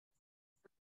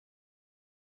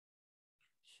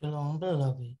Shalom,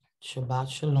 beloved. Shabbat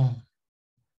shalom.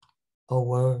 A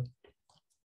word.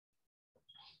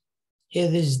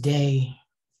 Hear this day,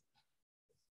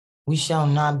 we shall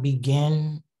not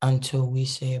begin until we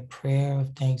say a prayer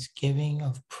of thanksgiving,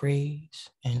 of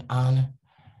praise and honor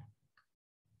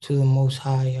to the Most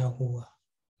High Yahuwah.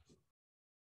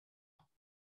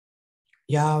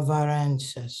 Yah of our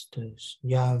ancestors,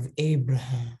 Yah of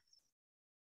Abraham,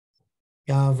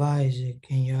 Yah of Isaac,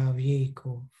 and Yah of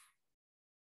Jacob.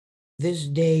 This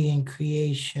day in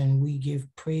creation, we give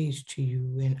praise to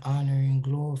you and honor and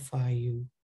glorify you.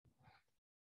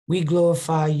 We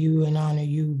glorify you and honor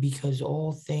you because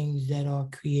all things that are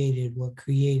created were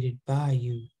created by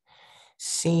you,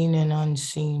 seen and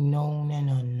unseen, known and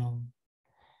unknown.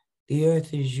 The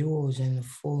earth is yours and the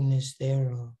fullness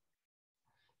thereof.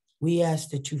 We ask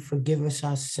that you forgive us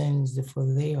our sins, for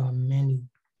they are many.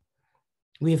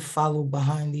 We have followed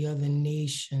behind the other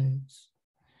nations,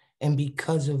 and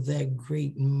because of that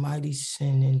great and mighty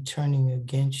sin and turning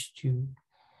against you,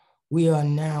 we are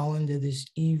now under this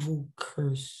evil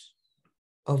curse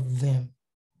of them.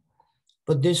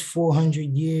 But this 400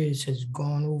 years has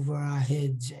gone over our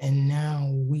heads, and now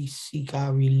we seek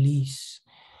our release.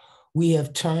 We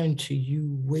have turned to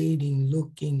you, waiting,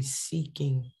 looking,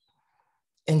 seeking,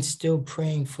 and still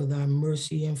praying for thy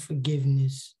mercy and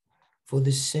forgiveness for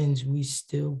the sins we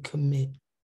still commit.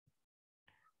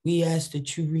 We ask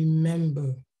that you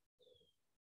remember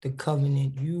the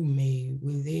covenant you made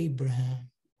with Abraham.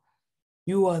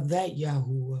 You are that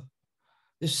Yahuwah,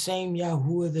 the same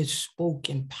Yahuwah that spoke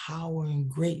in power and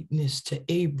greatness to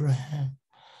Abraham,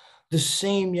 the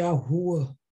same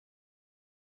Yahuwah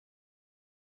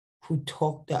who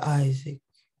talked to Isaac,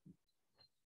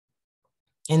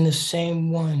 and the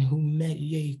same one who met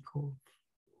Jacob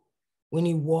when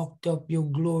he walked up your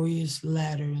glorious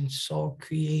ladder and saw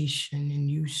creation and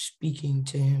you speaking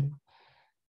to him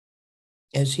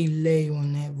as he lay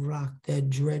on that rock that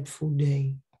dreadful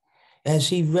day, as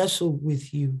he wrestled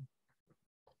with you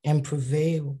and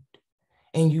prevailed,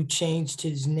 and you changed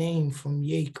his name from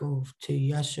Jacob to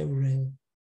Yasharel,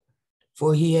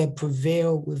 for he had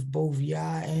prevailed with both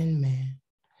Yah and man.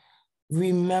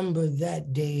 Remember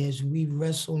that day as we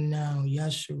wrestle now,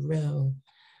 Yasharel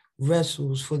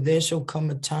wrestles, for there shall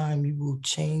come a time you will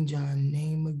change our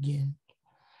name again.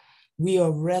 We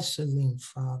are wrestling,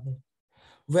 Father,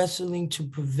 wrestling to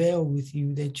prevail with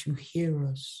you, that you hear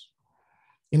us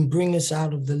and bring us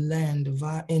out of the land of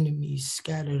our enemies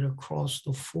scattered across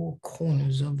the four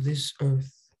corners of this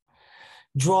earth.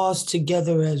 Draw us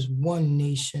together as one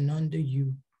nation under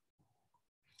you,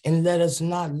 and let us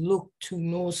not look to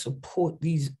nor support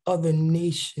these other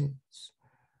nations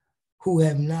who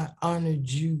have not honored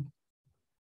you,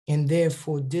 and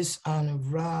therefore dishonor,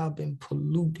 rob, and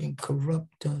pollute, and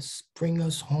corrupt us. Bring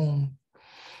us home.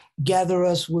 Gather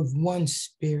us with one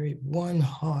spirit, one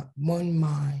heart, one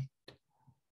mind,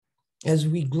 as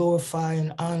we glorify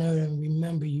and honor and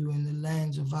remember you in the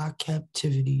lands of our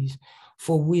captivities,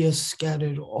 for we are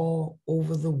scattered all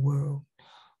over the world,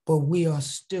 but we are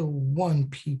still one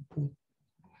people,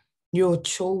 your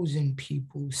chosen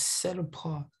people, set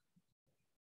apart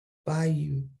by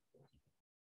you.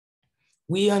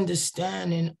 We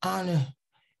understand and honor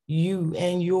you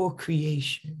and your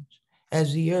creations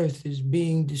as the earth is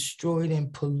being destroyed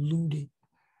and polluted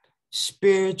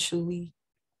spiritually,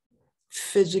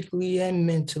 physically, and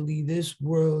mentally. This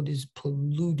world is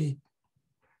polluted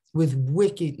with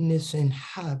wickedness in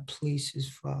high places,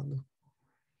 Father.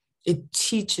 It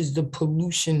teaches the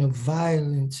pollution of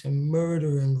violence and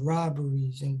murder and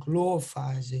robberies and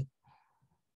glorifies it.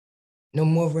 No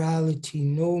morality,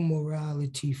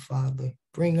 Father.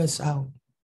 Bring us out.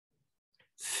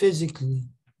 Physically,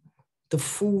 the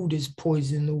food is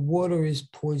poison, the water is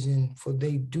poison, for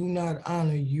they do not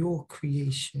honor your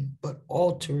creation, but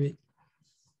alter it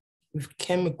with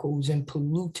chemicals and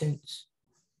pollutants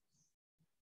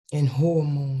and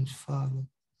hormones, Father.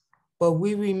 But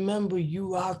we remember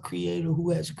you, our creator,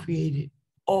 who has created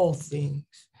all things.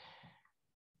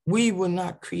 We were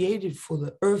not created for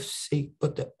the earth's sake,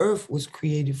 but the earth was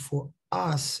created for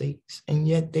our sakes, and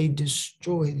yet they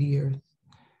destroy the earth.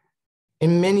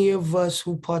 And many of us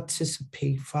who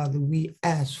participate, Father, we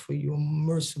ask for your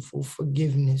merciful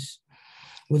forgiveness.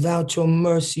 Without your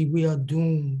mercy, we are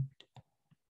doomed.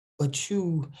 But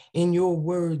you, in your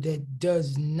word that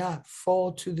does not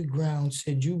fall to the ground,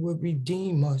 said you would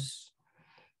redeem us,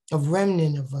 a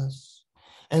remnant of us.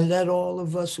 And let all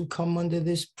of us who come under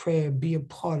this prayer be a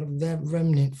part of that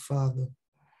remnant, Father.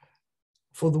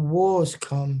 For the wars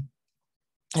come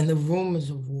and the rumors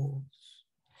of wars.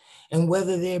 And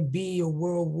whether there be a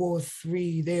World War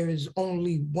III, there is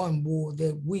only one war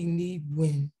that we need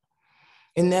win.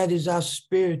 and that is our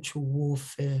spiritual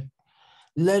warfare.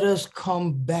 Let us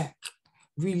come back,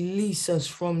 release us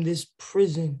from this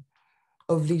prison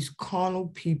of these carnal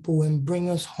people and bring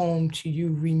us home to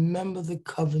you. Remember the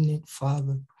covenant,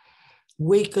 Father.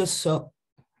 Wake us up,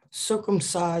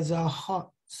 circumcise our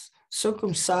hearts,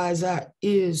 circumcise our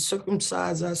ears,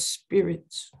 circumcise our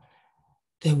spirits,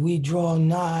 that we draw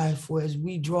nigh. For as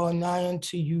we draw nigh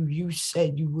unto you, you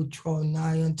said you would draw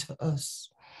nigh unto us.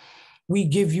 We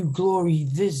give you glory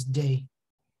this day,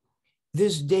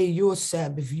 your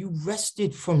Sabbath. You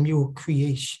rested from your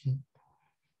creation.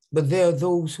 But there are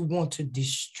those who want to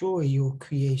destroy your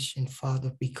creation,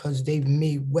 Father, because they've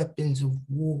made weapons of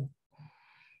war.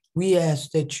 We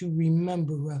ask that you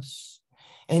remember us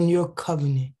and your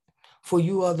covenant, for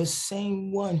you are the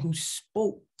same one who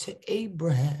spoke to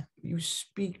Abraham. You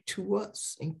speak to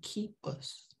us and keep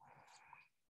us.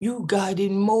 You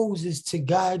guided Moses to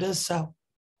guide us out.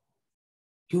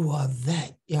 You are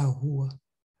that, Yahuwah.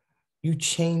 You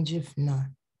changeth not.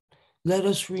 Let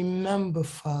us remember,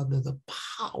 Father, the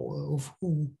power of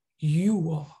who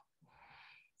you are.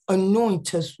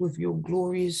 Anoint us with your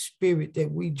glorious spirit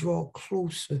that we draw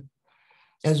closer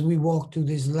as we walk through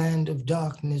this land of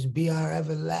darkness. Be our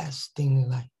everlasting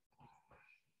light.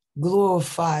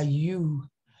 Glorify you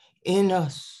in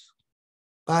us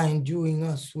by enduing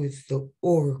us with the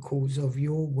oracles of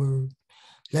your word.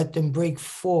 Let them break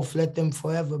forth. Let them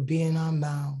forever be in our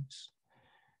mouths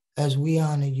as we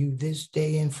honor you this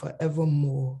day and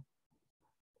forevermore.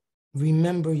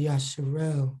 Remember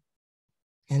Yasharel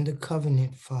and the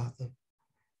covenant, Father.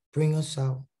 Bring us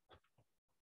out.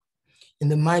 In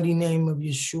the mighty name of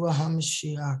Yeshua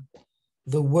HaMashiach,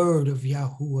 the word of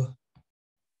Yahuwah,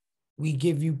 we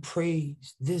give you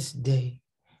praise this day.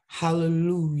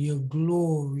 Hallelujah,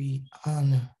 glory,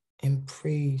 honor, and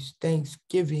praise.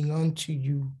 Thanksgiving unto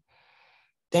you.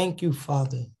 Thank you,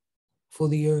 Father, for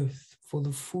the earth, for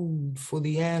the food, for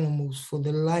the animals, for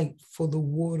the light, for the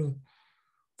water,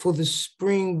 for the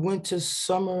spring, winter,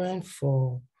 summer, and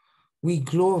fall. We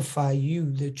glorify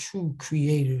you, the true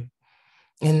creator,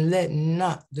 and let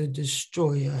not the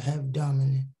destroyer have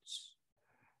dominance.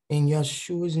 In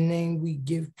Yeshua's name we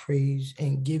give praise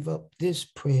and give up this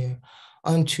prayer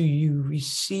unto you.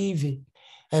 Receive it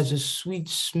as a sweet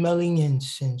smelling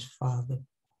incense, Father.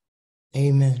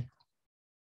 Amen.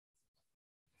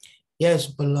 Yes,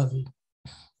 beloved,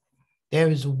 there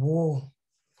is a war.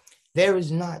 There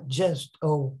is not just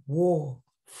a war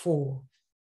for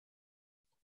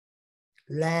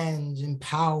lands and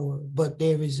power, but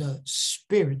there is a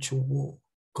spiritual war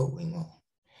going on.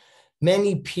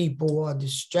 Many people are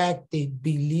distracted,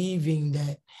 believing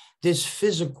that this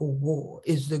physical war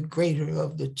is the greater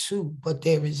of the two, but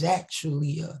there is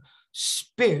actually a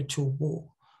spiritual war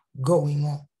going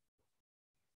on.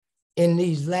 In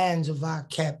these lands of our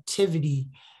captivity,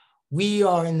 we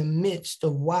are in the midst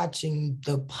of watching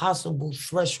the possible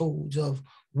thresholds of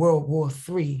World War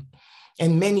III.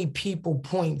 And many people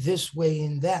point this way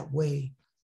and that way.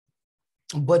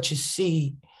 But you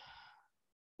see,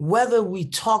 whether we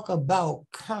talk about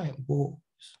current wars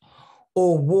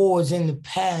or wars in the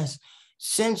past,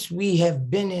 since we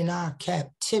have been in our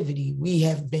captivity, we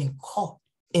have been caught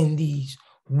in these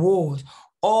wars,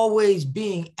 always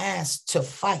being asked to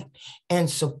fight and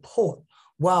support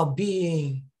while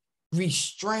being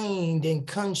restrained and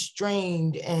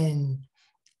constrained and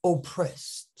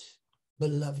oppressed,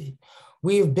 beloved.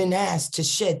 We have been asked to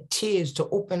shed tears, to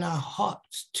open our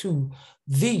hearts to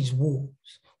these wars.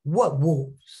 What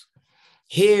wars?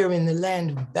 Here in the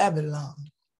land of Babylon,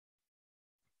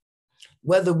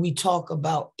 whether we talk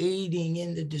about aiding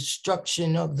in the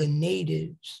destruction of the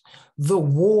natives, the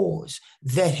wars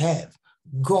that have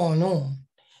gone on,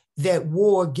 that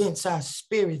war against our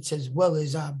spirits as well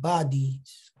as our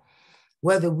bodies,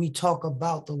 whether we talk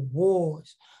about the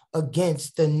wars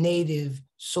against the native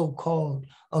so-called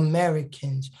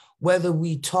Americans, whether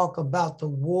we talk about the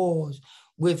wars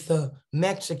with the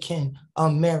Mexican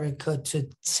America to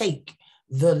take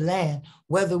the land,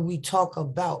 whether we talk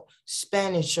about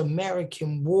Spanish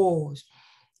American wars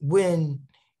when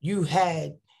you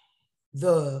had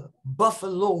the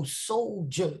Buffalo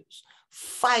Soldiers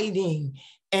fighting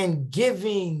and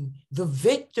giving the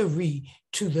victory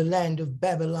to the land of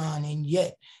Babylon, and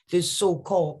yet this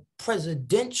so-called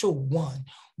presidential one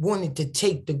wanted to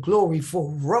take the glory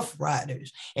for Rough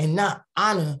Riders and not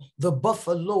honor the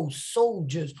Buffalo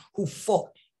Soldiers who fought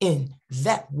in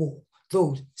that war,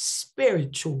 those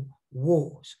spiritual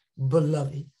wars,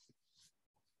 beloved.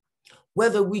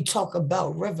 Whether we talk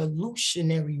about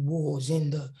revolutionary wars in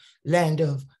the land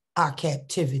of our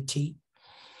captivity,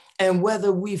 and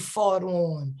whether we fought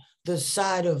on the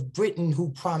side of Britain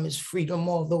who promised freedom,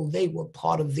 although they were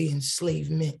part of the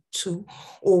enslavement too,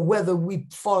 or whether we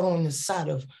fought on the side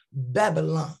of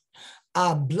Babylon,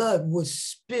 our blood was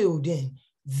spilled in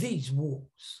these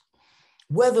wars.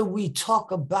 Whether we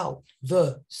talk about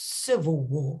the Civil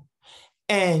War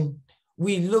and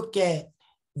we look at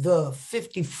the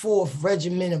 54th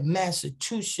Regiment of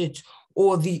Massachusetts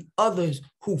or the others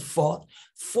who fought,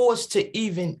 forced to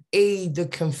even aid the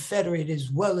Confederate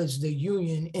as well as the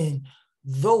Union in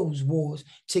those wars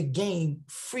to gain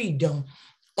freedom,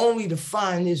 only to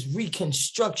find this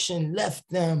Reconstruction left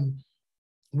them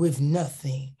with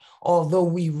nothing. Although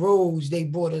we rose, they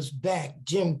brought us back,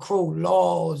 Jim Crow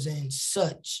laws and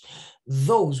such,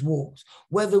 those wars.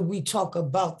 Whether we talk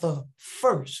about the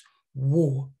First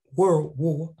World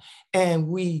War, and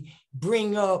we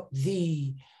bring up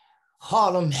the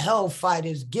Harlem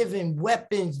Hellfighters given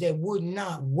weapons that would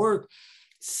not work,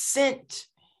 sent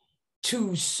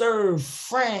to serve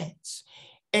France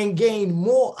and gained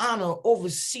more honor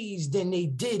overseas than they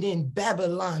did in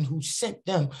Babylon, who sent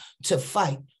them to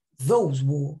fight those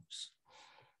wars.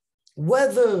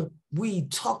 Whether we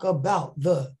talk about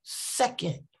the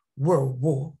Second World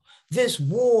War, this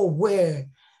war where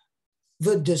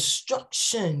the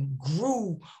destruction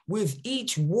grew with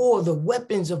each war, the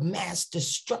weapons of mass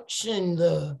destruction,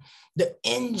 the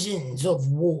engines of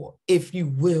war, if you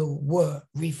will, were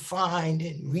refined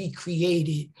and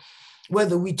recreated.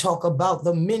 Whether we talk about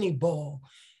the mini ball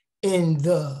in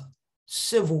the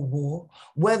Civil War,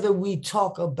 whether we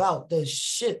talk about the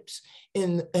ships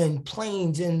and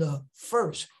planes in the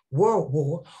First World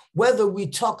War, whether we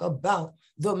talk about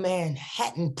the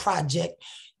Manhattan Project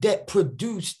that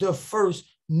produced the first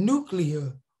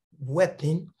nuclear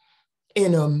weapon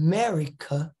in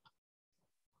America,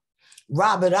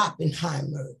 Robert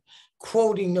Oppenheimer,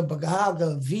 quoting the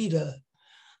Bhagavad Gita,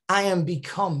 "I am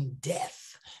become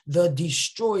death, the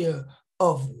destroyer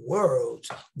of worlds."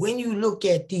 When you look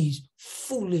at these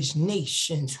foolish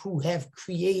nations who have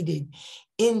created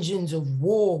engines of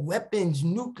war, weapons,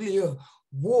 nuclear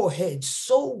warheads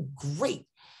so great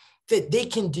that they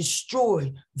can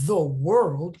destroy the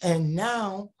world, and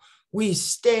now we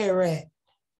stare at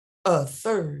a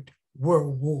third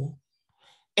world war.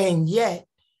 And yet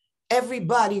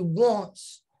everybody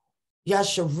wants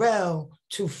Yasharel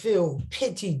to feel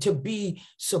pity, to be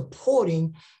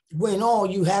supporting, when all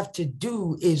you have to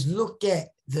do is look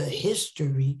at the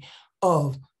history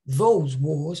of those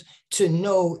wars to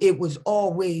know it was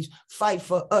always fight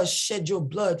for us, shed your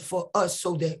blood for us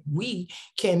so that we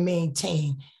can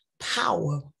maintain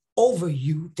power over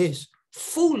you, this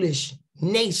foolish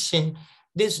nation,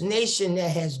 this nation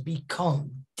that has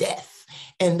become death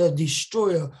and the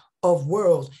destroyer of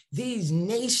worlds. These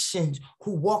nations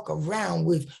who walk around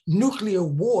with nuclear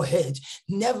warheads,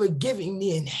 never giving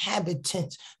the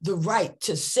inhabitants the right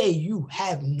to say you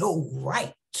have no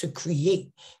right to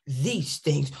create these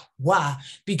things. Why?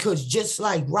 Because just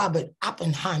like Robert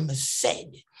Oppenheimer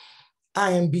said,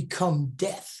 I am become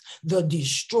death, the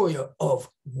destroyer of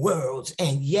worlds.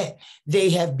 And yet they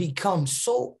have become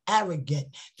so arrogant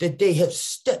that they have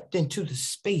stepped into the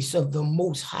space of the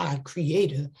Most High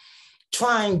Creator,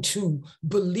 trying to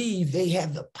believe they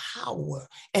have the power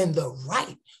and the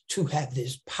right to have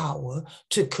this power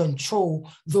to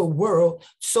control the world,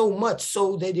 so much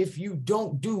so that if you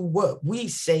don't do what we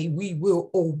say, we will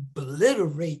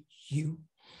obliterate you.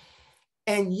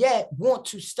 And yet want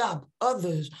to stop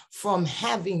others from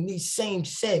having these same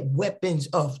said weapons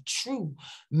of true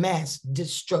mass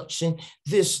destruction,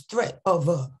 this threat of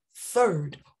a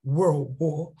third world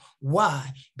war.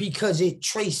 Why? Because it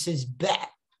traces back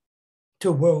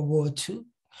to World War II,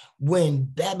 when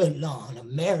Babylon,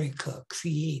 America,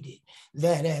 created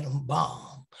that atom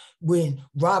bomb, when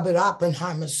Robert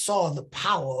Oppenheimer saw the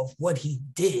power of what he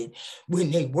did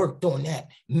when they worked on that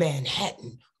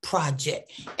Manhattan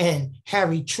Project, and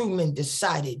Harry Truman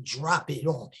decided drop it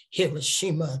on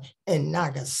Hiroshima and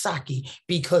Nagasaki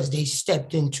because they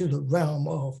stepped into the realm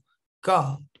of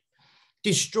God,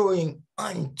 destroying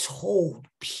untold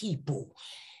people.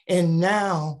 And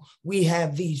now we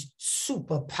have these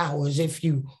superpowers, if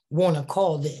you want to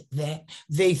call it that.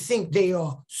 They think they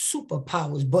are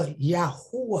superpowers, but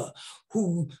Yahuwah,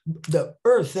 who the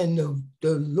earth and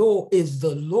the Lord is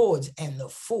the Lord's and the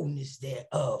fullness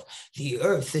thereof. The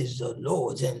earth is the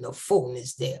Lord's and the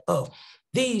fullness thereof.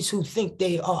 These who think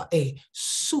they are a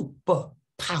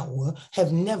superpower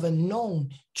have never known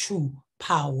true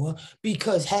power,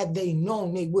 because had they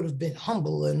known, they would have been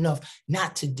humble enough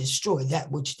not to destroy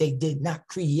that which they did not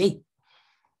create.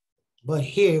 But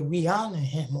here we honor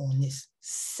him on this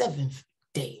seventh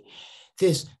day,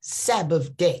 this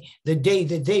Sabbath day, the day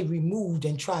that they removed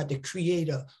and tried to create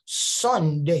a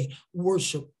Sunday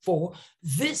worship for.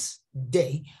 This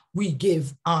day we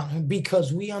give honor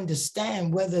because we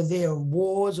understand whether there are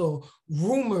wars or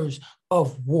rumors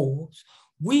of wars.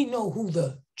 We know who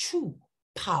the true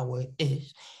power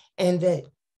is and that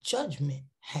judgment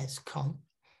has come.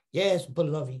 Yes,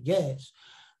 beloved, yes.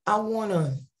 I want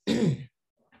to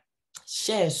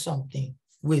share something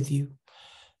with you.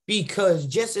 Because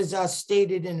just as I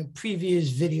stated in a previous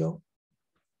video,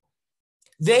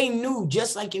 they knew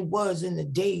just like it was in the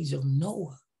days of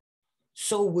Noah,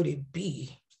 so would it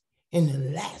be in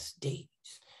the last days,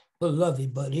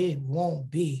 beloved, but it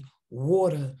won't be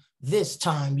water this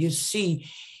time. You see,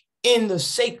 in the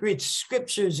sacred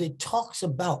scriptures, it talks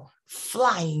about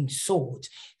flying swords,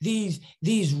 these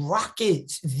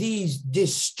rockets, these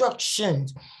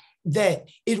destructions, that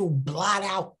it'll blot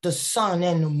out the sun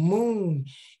and the moon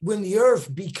when the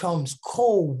earth becomes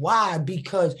cold. Why?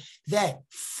 Because that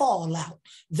fallout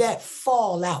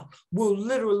will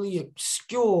literally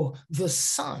obscure the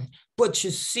sun. But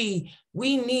you see,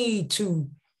 we need to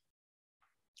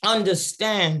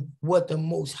understand what the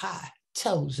Most High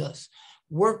tells us.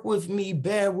 Work with me,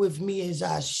 bear with me as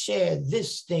I share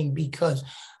this thing, because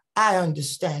I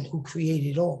understand who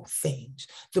created all things.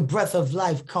 The breath of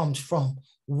life comes from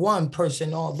one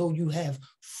person, although you have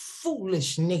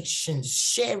foolish nations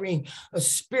sharing a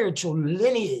spiritual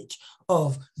lineage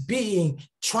of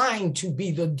trying to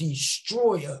be the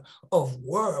destroyer of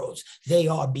worlds. They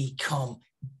are become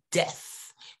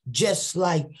death. Just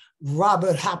like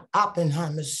Robert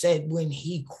Oppenheimer said when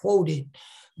he quoted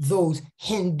those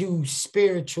Hindu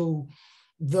spiritual,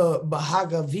 the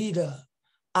Bhagavad Gita,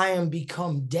 I am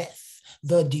become death,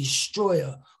 the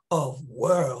destroyer of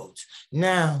worlds.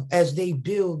 Now, as they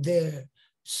build their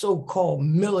so-called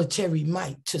military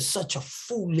might to such a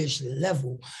foolish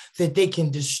level that they can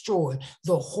destroy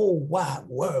the whole wide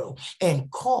world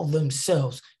and call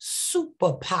themselves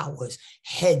superpowers,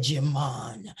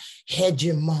 hegemon,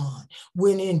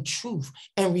 when in truth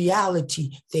and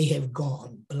reality, they have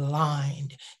gone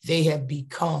blind. They have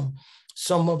become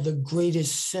some of the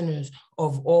greatest sinners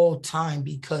of all time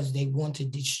because they want to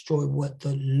destroy what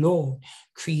the Lord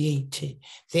created.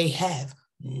 They have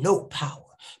no power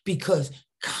because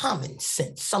common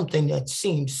sense, something that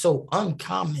seems so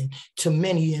uncommon to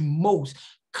many and most,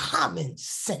 common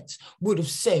sense would have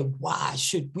said, why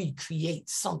should we create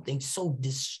something so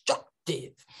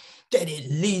destructive that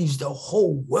it leaves the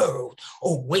whole world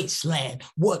a wasteland?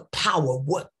 What power,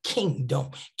 what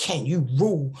kingdom can you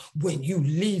rule when you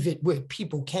leave it where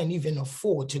people can't even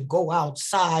afford to go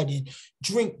outside and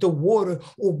drink the water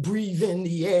or breathe in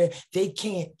the air? They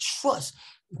can't trust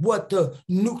what the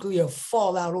nuclear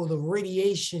fallout or the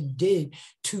radiation did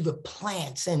to the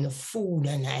plants and the food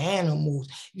and the animals.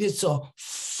 It's a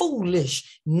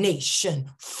foolish nation,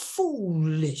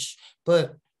 foolish.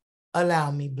 But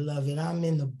allow me, beloved, I'm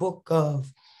in the book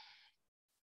of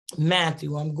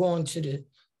Matthew. I'm going to the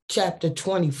chapter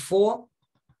 24.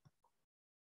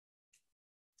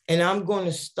 And I'm going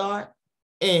to start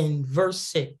in verse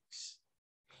 6.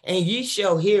 And ye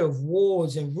shall hear of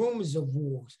wars and rumors of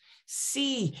wars.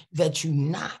 See that you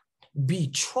not be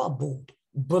troubled,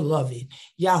 beloved.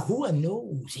 Yahuwah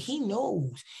knows.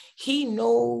 He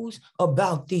knows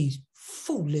about these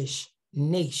foolish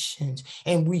nations.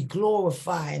 And we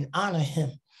glorify and honor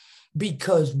him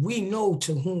because we know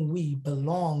to whom we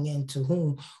belong and to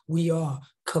whom we are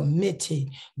committed,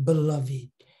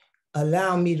 beloved.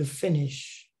 Allow me to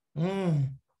finish.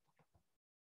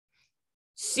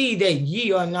 See that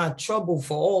ye are not troubled,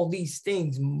 for all these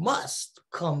things must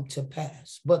come to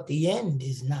pass, but the end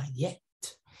is not yet.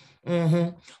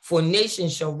 For nation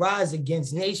shall rise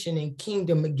against nation and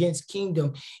kingdom against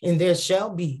kingdom, and there shall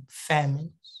be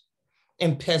famines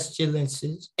and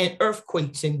pestilences and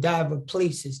earthquakes in divers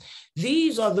places.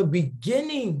 These are the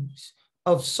beginnings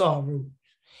of sorrow.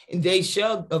 And they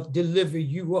shall deliver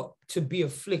you up to be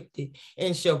afflicted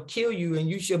and shall kill you, and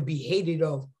you shall be hated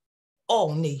of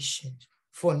all nations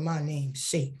for my name's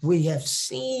sake. We have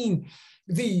seen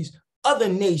these other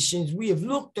nations. We have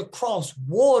looked across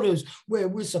waters where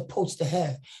we're supposed to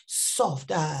have soft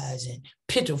eyes and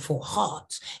pitiful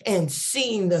hearts and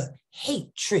seen the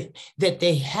hatred that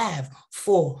they have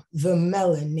for the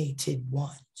melanated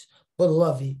ones.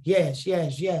 Beloved, yes.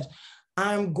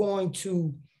 I'm going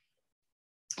to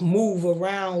move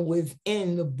around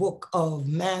within the book of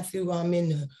Matthew. I'm in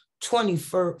the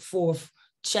 24th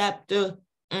chapter.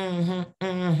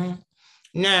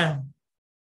 Now,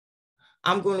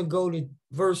 I'm going to go to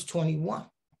verse 21.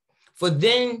 For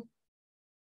then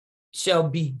shall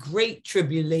be great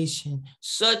tribulation,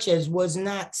 such as was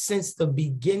not since the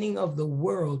beginning of the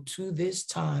world to this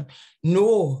time,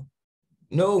 nor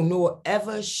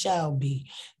ever shall be.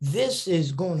 This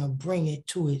is going to bring it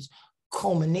to its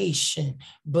culmination,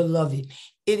 beloved.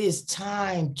 It is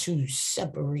time to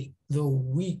separate the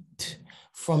wheat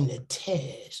from the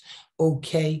tares,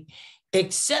 okay?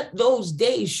 Except those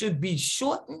days should be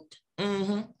shortened.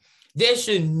 There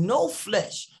should no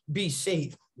flesh be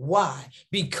saved. Why?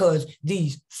 Because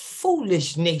these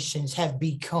foolish nations have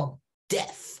become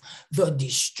death, the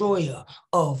destroyer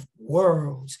of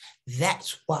worlds.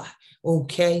 That's why,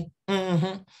 okay?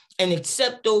 And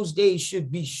except those days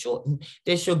should be shortened,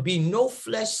 there shall be no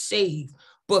flesh saved,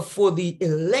 but for the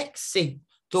elect's sake,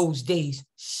 those days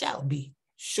shall be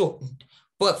shortened.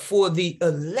 But for the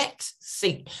elect's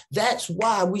sake, that's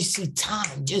why we see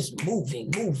time just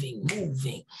moving.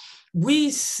 We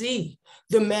see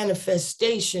the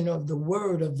manifestation of the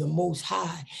word of the Most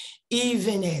High,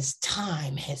 even as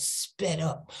time has sped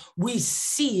up. We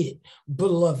see it,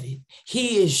 beloved.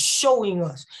 He is showing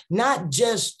us, not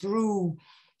just through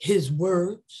his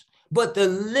words, but the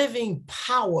living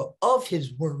power of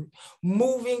his word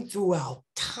moving throughout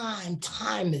time.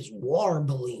 Time is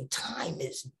warbling. Time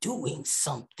is doing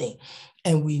something.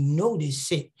 And we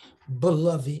notice it,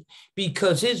 beloved,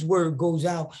 because his word goes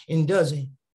out and doesn't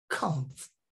come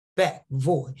back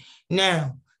void.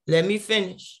 Now, let me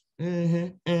finish.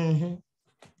 I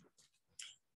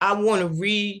want to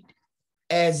read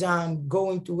as I'm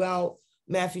going throughout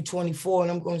Matthew 24,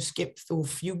 and I'm going to skip through a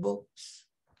few books.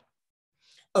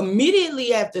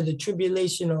 Immediately after the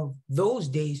tribulation of those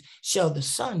days shall the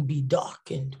sun be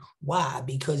darkened. Why?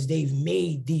 Because they've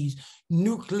made these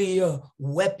nuclear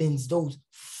weapons, those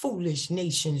foolish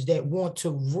nations that want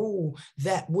to rule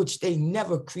that which they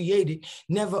never created,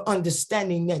 never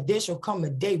understanding that there shall come a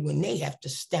day when they have to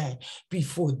stand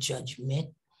before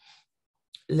judgment.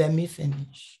 Let me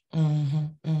finish.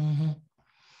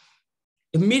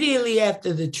 Immediately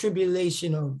after the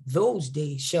tribulation of those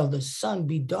days shall the sun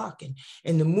be darkened,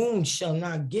 and the moon shall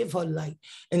not give her light,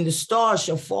 and the stars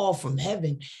shall fall from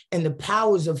heaven, and the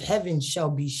powers of heaven shall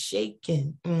be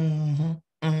shaken.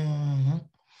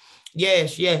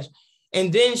 Yes.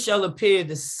 And then shall appear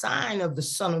the sign of the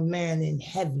Son of Man in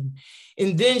heaven.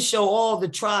 And then shall all the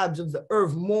tribes of the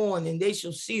earth mourn, and they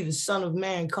shall see the Son of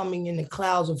Man coming in the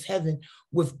clouds of heaven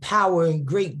with power and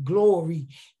great glory.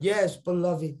 Yes,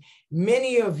 beloved.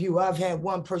 Many of you, I've had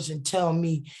one person tell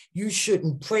me, you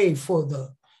shouldn't pray for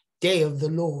the day of the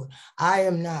Lord. I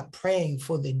am not praying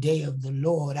for the day of the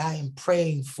Lord. I am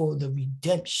praying for the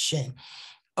redemption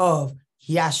of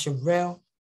Yasharel.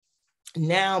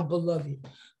 Now, beloved,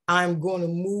 I'm going to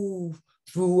move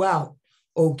throughout,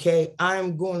 okay?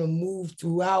 I'm going to move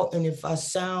throughout, and if I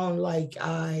sound like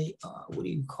I,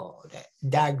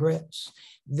 digress,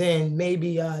 then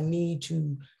maybe I need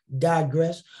to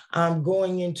digress. I'm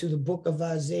going into the book of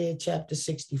Isaiah, chapter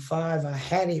 65. I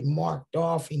had it marked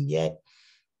off, and yet,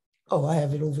 I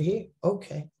have it over here.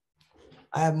 Okay.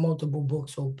 I have multiple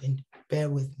books open. Bear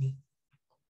with me.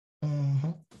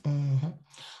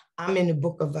 I'm in the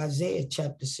book of Isaiah,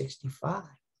 chapter 65.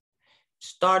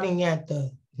 Starting at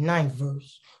the 9th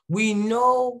verse, we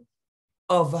know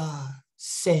of our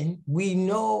sin. We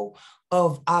know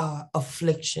of our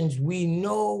afflictions. We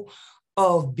know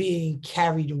of being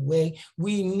carried away.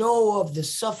 We know of the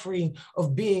suffering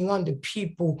of being under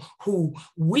people who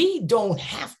we don't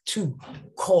have to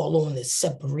call on the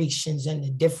separations and the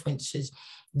differences.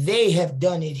 They have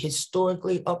done it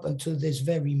historically up until this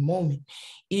very moment.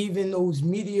 Even those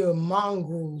media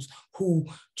mongrels who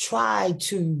try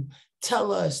to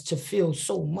tell us to feel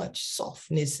so much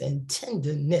softness and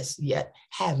tenderness, yet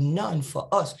have none for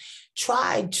us.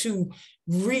 Try to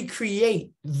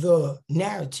recreate the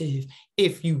narrative,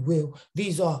 if you will.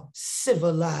 These are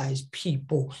civilized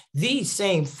people, these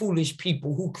same foolish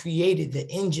people who created the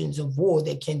engines of war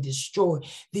that can destroy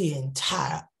the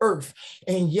entire earth.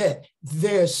 And yet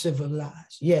they're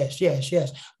civilized. Yes.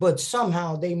 But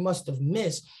somehow they must have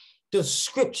missed the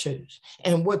scriptures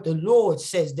and what the Lord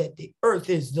says, that the earth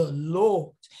is the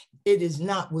Lord's. It is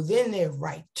not within their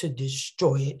right to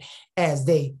destroy it as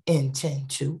they intend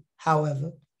to.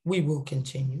 However, we will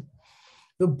continue.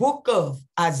 The book of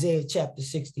Isaiah chapter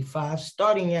 65,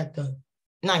 starting at the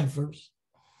 9th verse.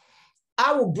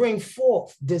 I will bring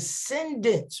forth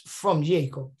descendants from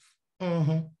Jacob,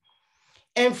 and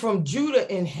from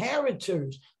Judah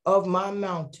inheritors of my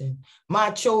mountain.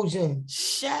 My chosen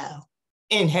shall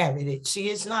inherit it. See,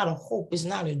 it's not a hope. It's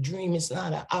not a dream. It's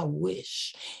not a I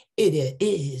wish. It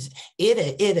is. It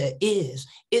is.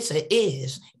 It's a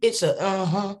is. It's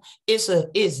a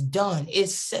It's done.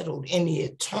 It's settled in the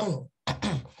eternal.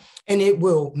 and it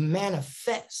will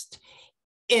manifest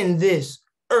in this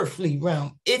earthly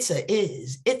realm. It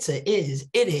is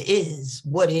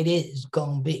what it is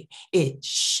gonna be. It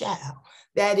shall.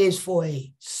 That is for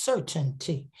a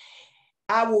certainty.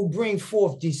 I will bring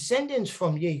forth descendants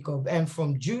from Jacob and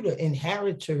from Judah,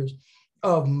 inheritors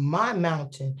of my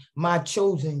mountain. My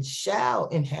chosen shall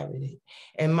inherit it,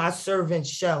 and my servants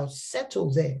shall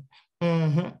settle there.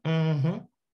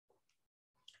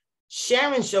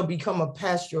 Sharon shall become a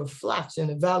pasture of flocks, and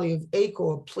the valley of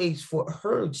Achor a place for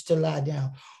herds to lie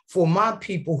down, for my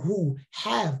people who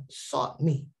have sought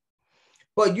me.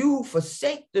 But you who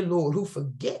forsake the Lord, who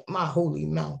forget my holy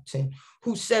mountain,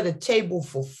 who set a table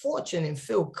for fortune and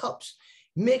fill cups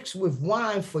mixed with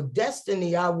wine for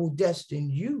destiny, I will destine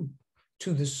you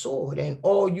to the sword, and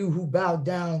all you who bow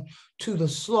down to the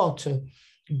slaughter.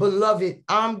 Beloved,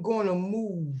 I'm going to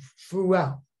move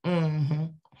throughout.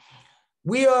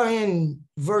 We are in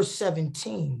verse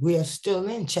 17. We are still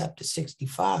in chapter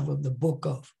 65 of the book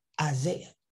of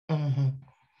Isaiah.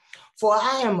 For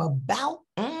I am about,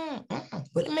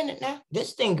 wait a minute now,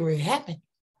 this thing already happened.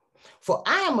 For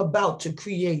I am about to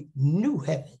create new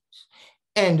heavens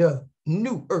and a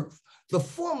new earth. The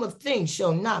former things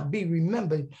shall not be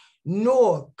remembered,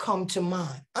 nor come to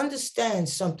mind. Understand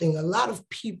something, a lot of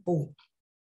people,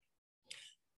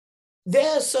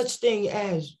 there's such thing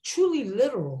as truly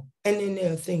literal, and then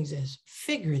there are things as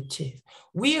figurative.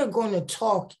 We are going to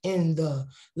talk in the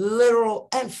literal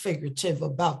and figurative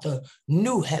about the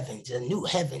new heavens and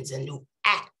new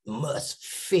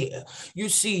atmosphere. You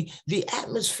see, the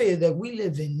atmosphere that we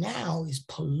live in now is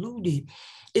polluted.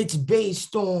 It's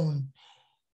based on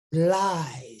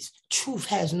lies. Truth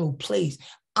has no place.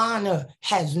 Honor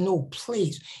has no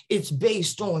place. It's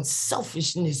based on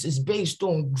selfishness. It's based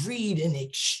on greed and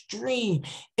extreme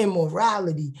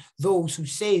immorality. Those who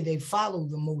say they follow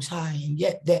the Most High, and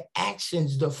yet their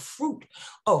actions, the fruit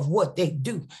of what they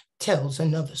do, tells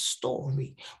another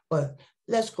story. But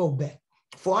let's go back.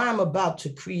 For I am about to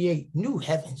create new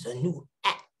heavens, a new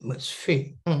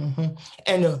atmosphere,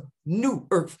 and a new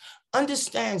earth.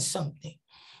 Understand something.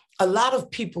 A lot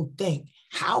of people think,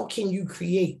 how can you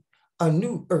create a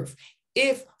new earth?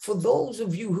 If, for those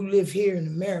of you who live here in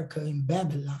America, in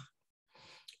Babylon,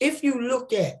 if you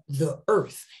look at the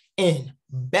earth in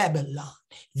Babylon,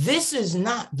 this is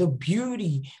not the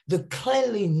beauty, the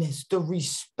cleanliness, the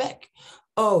respect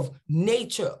of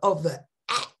nature, of the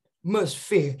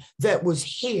atmosphere that was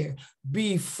here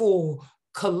before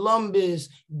Columbus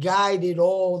guided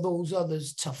all those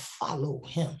others to follow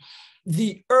him.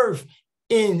 The earth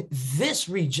in this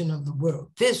region of the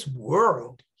world, this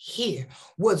world here,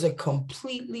 was a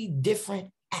completely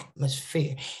different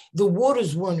atmosphere. The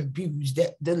waters weren't abused,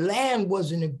 the land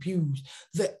wasn't abused,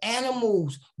 the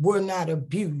animals were not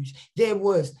abused. There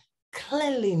was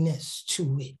cleanliness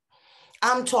to it.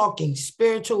 I'm talking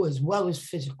spiritual as well as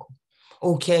physical,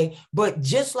 okay? But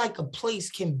just like a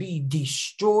place can be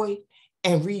destroyed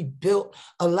and rebuilt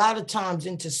a lot of times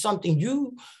into something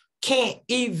you can't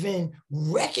even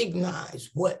recognize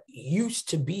what used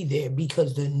to be there,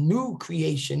 because the new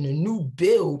creation, the new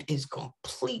build is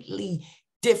completely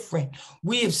different.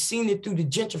 We have seen it through the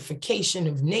gentrification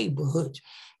of neighborhoods.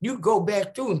 You go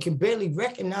back through and can barely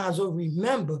recognize or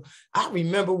remember. I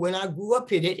remember when I grew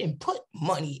up here, they didn't put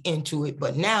money into it.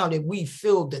 But now that we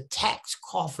filled the tax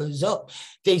coffers up,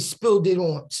 they spend it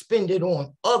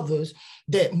on others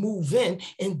that move in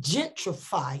and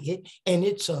gentrify it. And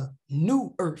it's a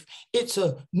new earth. It's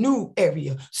a new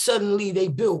area. Suddenly they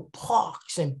build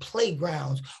parks and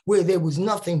playgrounds where there was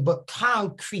nothing but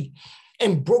concrete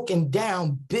and broken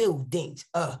down buildings,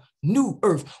 a new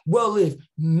earth. Well, if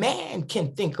man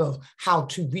can think of how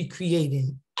to recreate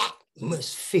an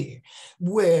atmosphere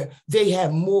where they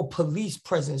have more police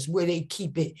presence, where they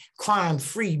keep it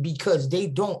crime-free because they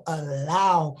don't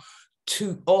allow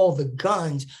to all the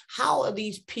guns, how are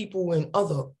these people in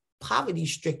other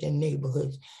poverty-stricken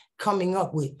neighborhoods coming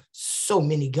up with so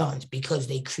many guns? Because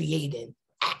they create an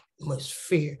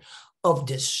atmosphere of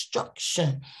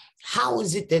destruction. How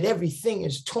is it that everything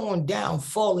is torn down,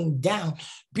 falling down?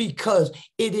 Because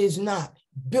it is not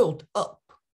built up.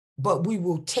 But we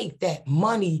will take that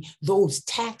money, those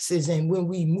taxes, and when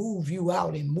we move you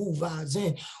out and move ours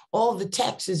in, all the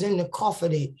taxes in the coffer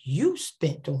that you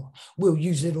spent on, we'll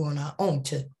use it on our own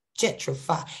to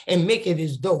gentrify and make it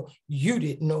as though you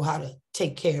didn't know how to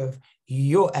take care of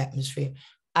your atmosphere.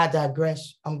 I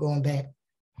digress. I'm going back.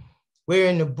 We're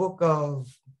in the book of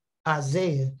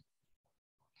Isaiah,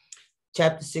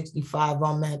 chapter 65,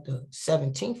 I'm at the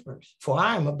 17th verse. For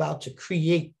I am about to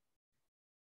create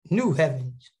new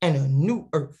heavens and a new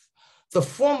earth. The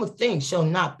former things shall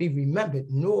not be remembered,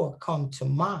 nor come to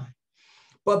mind.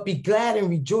 but be glad and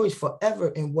rejoice forever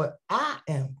in what I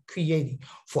am creating.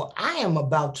 For I am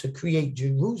about to create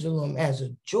Jerusalem as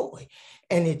a joy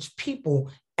and its people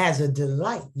as a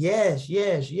delight. Yes,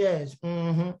 yes, yes.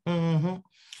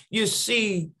 You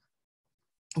see,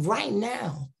 right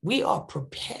now, we are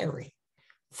preparing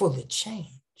for the change.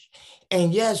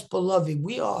 And yes, beloved,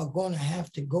 we are going to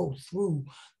have to go through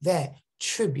that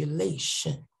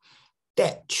tribulation.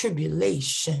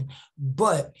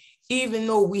 But even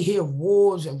though we hear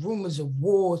wars and rumors of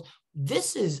wars,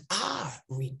 this is our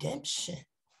redemption.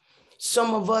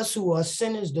 Some of us who are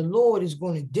sinners, the Lord is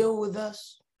going to deal with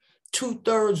us.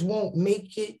 2/3 won't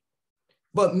make it.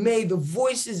 But may the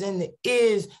voices and the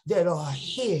ears that are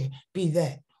here be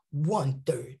that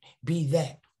 1/3, be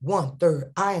that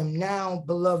 1/3. I am now,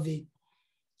 beloved,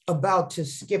 about to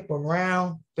skip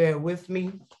around. Bear with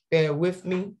me.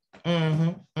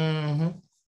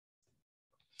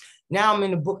 Now I'm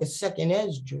in the book of 2nd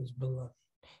Esdras, beloved.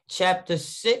 Chapter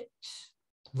 6,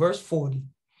 verse 40.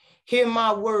 Hear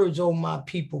my words, O my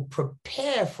people,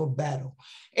 prepare for battle.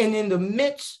 And in the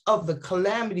midst of the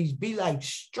calamities, be like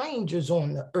strangers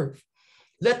on the earth.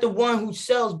 Let the one who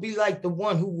sells be like the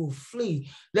one who will flee.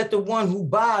 Let the one who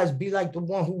buys be like the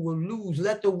one who will lose.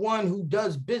 Let the one who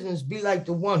does business be like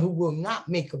the one who will not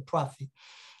make a profit.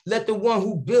 Let the one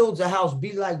who builds a house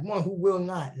be like one who will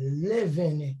not live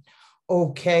in it.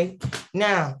 Okay,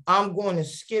 now I'm going to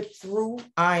skip through.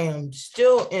 I am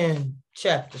still in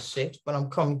chapter 6, but I'm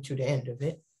coming to the end of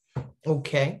it.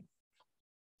 Okay,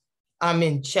 I'm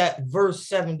in verse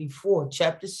 74,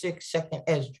 chapter 6, 2nd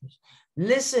Esdras.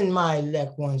 Listen, my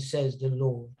elect one, says the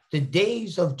Lord. The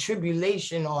days of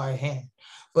tribulation are at hand,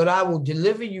 but I will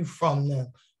deliver you from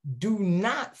them. Do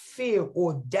not fear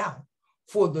or doubt,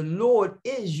 for the Lord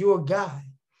is your God.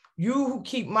 You who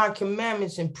keep my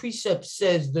commandments and precepts,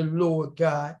 says the Lord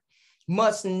God,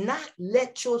 must not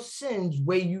let your sins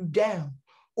weigh you down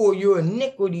or your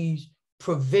iniquities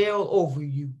prevail over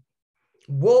you.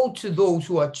 Woe to those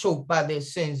who are choked by their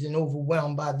sins and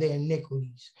overwhelmed by their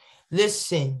iniquities.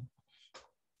 Listen,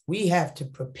 we have to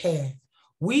prepare.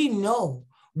 We know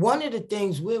one of the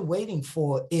things we're waiting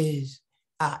for is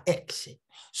our exit.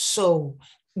 So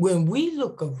when we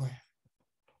look around,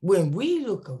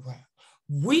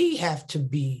 we have to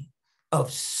be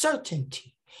of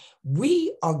certainty.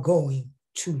 We are going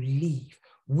to leave.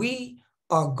 We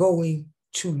are going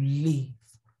to leave,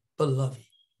 beloved.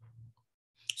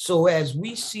 So as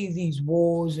we see these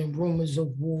wars and rumors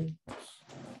of war,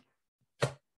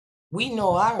 we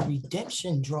know our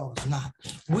redemption draws nigh.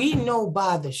 We know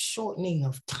by the shortening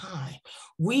of time.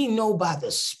 We know by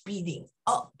the speeding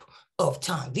up of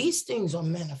time. These things are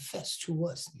manifest to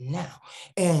us now.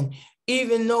 And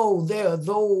even though there are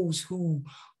those who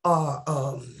are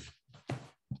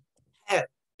have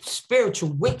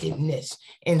spiritual wickedness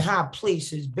in high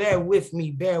places, bear with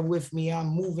me. I'm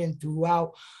moving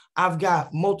throughout. I've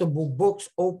got multiple books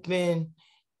open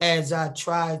as I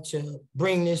try to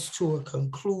bring this to a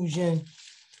conclusion.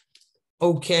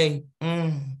 Okay,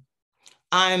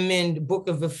 I'm in the book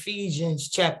of Ephesians,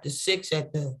 chapter 6,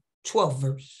 at the 12th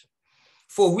verse.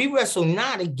 For we wrestle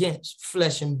not against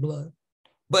flesh and blood,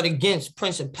 but against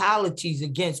principalities,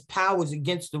 against powers,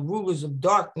 against the rulers of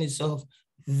darkness of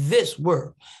this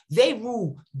world. They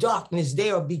rule darkness.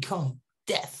 They are become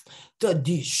death, the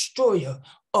destroyer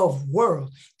of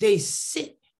worlds. They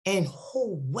sit and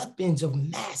hold weapons of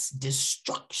mass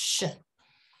destruction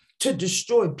to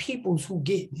destroy peoples who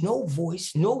get no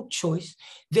voice, no choice.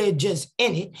 They're just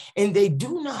in it, and they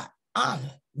do not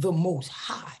honor the Most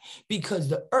High because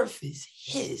the earth is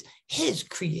his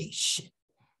creation.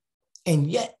 And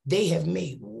yet they have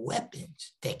made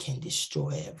weapons that can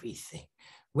destroy everything.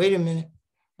 Wait a minute.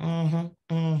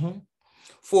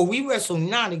 For we wrestle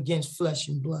not against flesh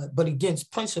and blood, but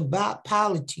against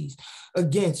principalities,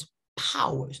 against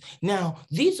powers. Now,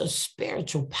 these are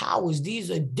spiritual powers. These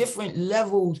are different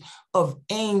levels of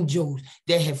angels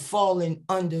that have fallen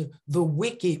under the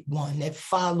wicked one, that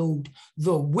followed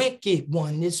the wicked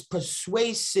one, this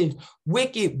persuasive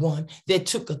wicked one that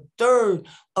took 1/3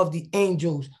 of the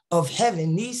angels of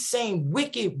heaven. These same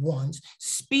wicked ones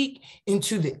speak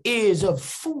into the ears of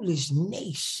foolish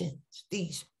nations,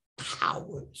 these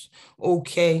powers,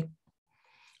 okay,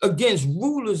 against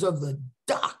rulers of the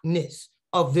darkness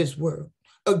of this world,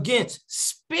 against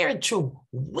spiritual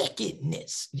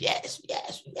wickedness. Yes,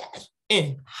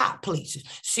 in high places.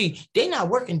 See, they're not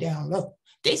working down low.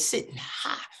 They sitting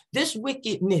high. This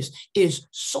wickedness is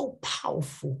so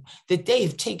powerful that they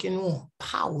have taken on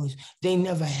powers they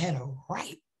never had a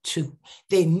right to.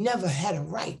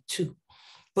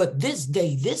 But this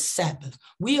day, this Sabbath,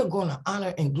 we are going to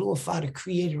honor and glorify the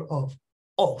creator of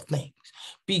all things,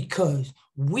 because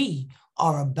we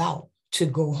are about to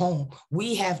go home.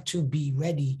 We have to be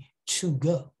ready to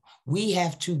go. We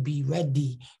have to be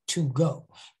ready to go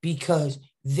because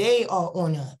they are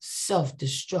on a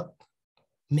self-destruct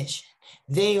mission.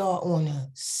 They are on a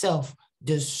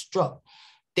self-destruct.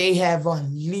 They have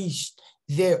unleashed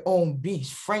their own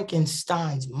beast.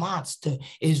 Frankenstein's monster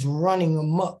is running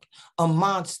amok, a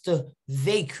monster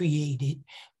they created,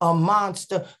 a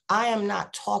monster. I am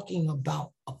not talking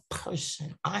about a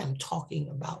person. I am talking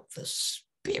about the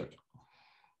spirit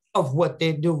of what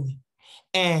they're doing.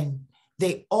 And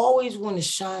they always want to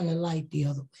shine the light the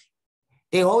other way.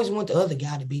 They always want the other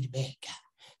guy to be the bad guy,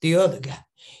 the other guy.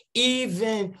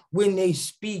 Even when they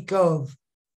speak of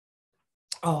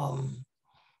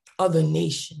other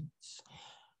nations,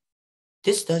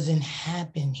 this doesn't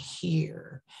happen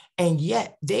here. And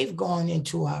yet they've gone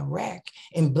into Iraq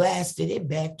and blasted it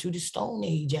back to the Stone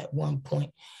Age at one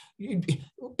point.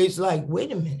 It's like,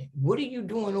 wait a minute, what are you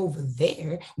doing over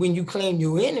there when you claim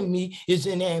your enemy is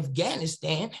in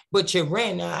Afghanistan, but you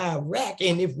ran to Iraq?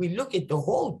 And if we look at the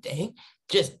whole thing,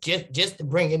 just to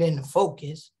bring it into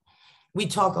focus, we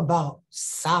talk about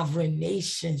sovereign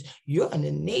nations. You're in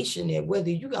a nation that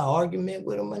whether you got argument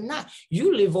with them or not,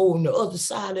 you live over on the other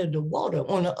side of the water,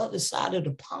 on the other side of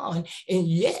the pond, and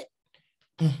yet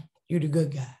you're the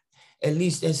good guy. At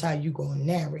least that's how you're going to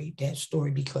narrate that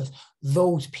story, because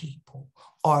those people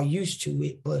are used to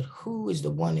it. But who is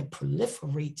the one that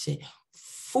proliferates it?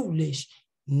 Foolish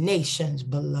nations,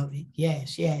 beloved.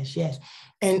 Yes, yes, yes.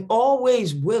 And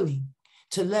always willing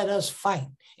to let us fight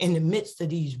in the midst of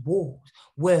these wars.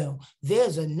 Well,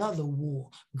 there's another war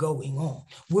going on.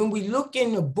 When we look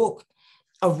in the book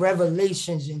of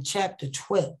Revelations in chapter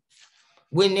 12,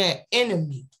 when that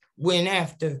enemy went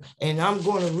after, and I'm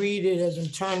going to read it as I'm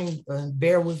turning,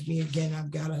 bear with me again, I've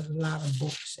got a lot of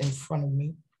books in front of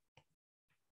me.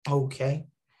 Okay.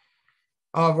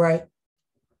 All right.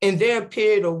 And there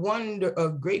appeared a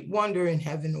great wonder in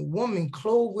heaven, a woman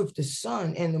clothed with the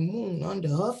sun and the moon under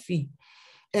her feet,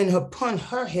 and upon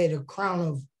her head a crown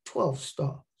of 12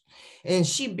 stars. And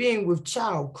she, being with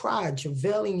child, cried,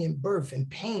 travailing in birth and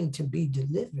pain to be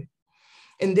delivered.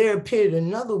 And there appeared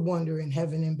another wonder in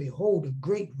heaven, and behold, a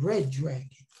great red dragon,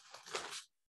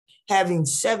 having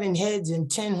 7 heads and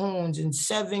 10 horns and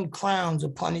 7 crowns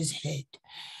upon his head.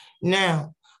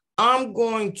 Now, I'm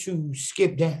going to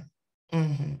skip down.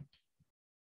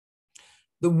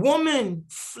 The woman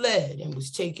fled and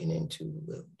was taken into the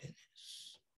wilderness.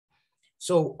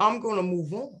 So I'm going to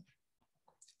move on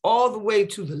all the way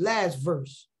to the last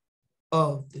verse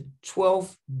of the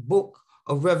 12th book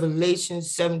of Revelation,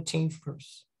 17th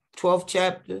verse, 12th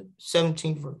chapter,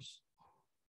 17th verse.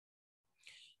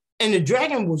 And the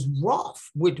dragon was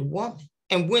wroth with the woman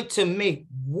and went to make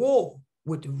war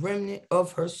with the remnant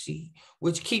of her seed,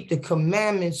 which keep the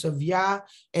commandments of Yah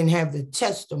and have the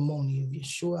testimony of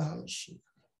Yeshua HaMashiach.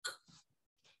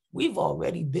 We've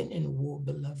already been in a war,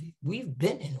 beloved. We've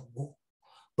been in a war.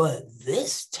 But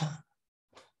this time,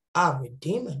 our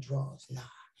Redeemer draws nigh.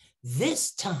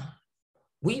 This time,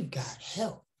 we've got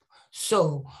help.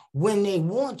 So when they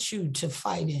want you to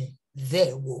fight in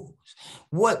their wars,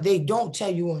 what they don't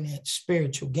tell you on that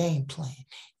spiritual game plan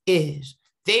is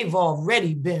they've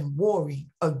already been warring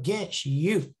against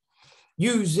you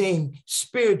using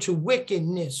spiritual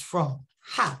wickedness from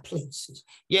high places.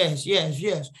 Yes, yes,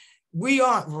 yes. We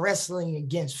aren't wrestling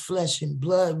against flesh and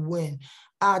blood when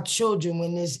our children,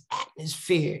 when this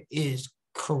atmosphere is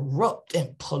corrupt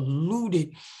and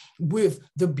polluted with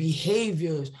the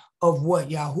behaviors of what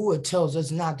Yahuwah tells us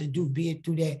not to do, be it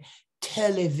through that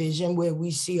television where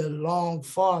we see a long,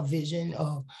 far vision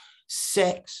of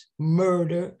sex,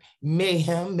 murder,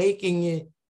 mayhem, making it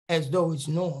as though it's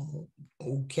normal.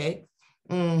 Okay.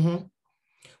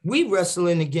 We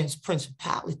wrestling against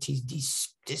principalities,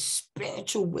 this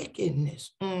spiritual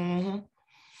wickedness.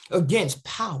 Against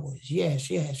powers, yes,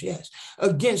 yes, yes.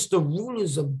 Against the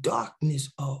rulers of darkness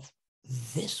of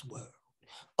this world,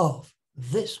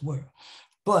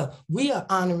 But we are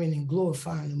honoring and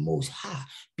glorifying the Most High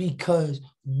because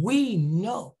we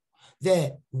know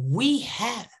that we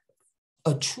have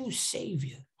a true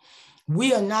Savior.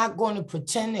 We are not going to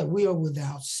pretend that we are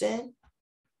without sin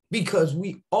because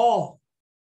we all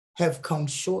have come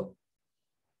short.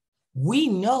 We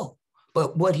know,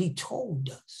 but what he told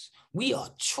us, we are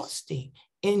trusting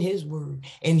in his word,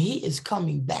 and he is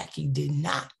coming back. He did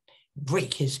not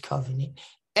break his covenant.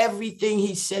 Everything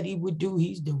he said he would do,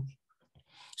 he's doing.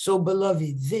 So,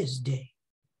 beloved, this day,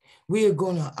 we are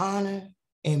going to honor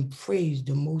and praise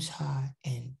the Most High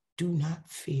and do not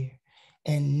fear,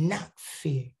 and not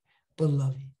fear,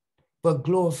 beloved, but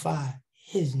glorify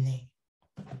his name.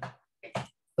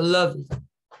 Beloved,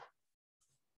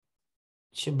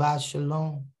 Shabbat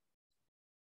Shalom.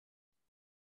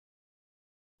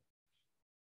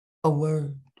 A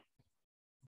word.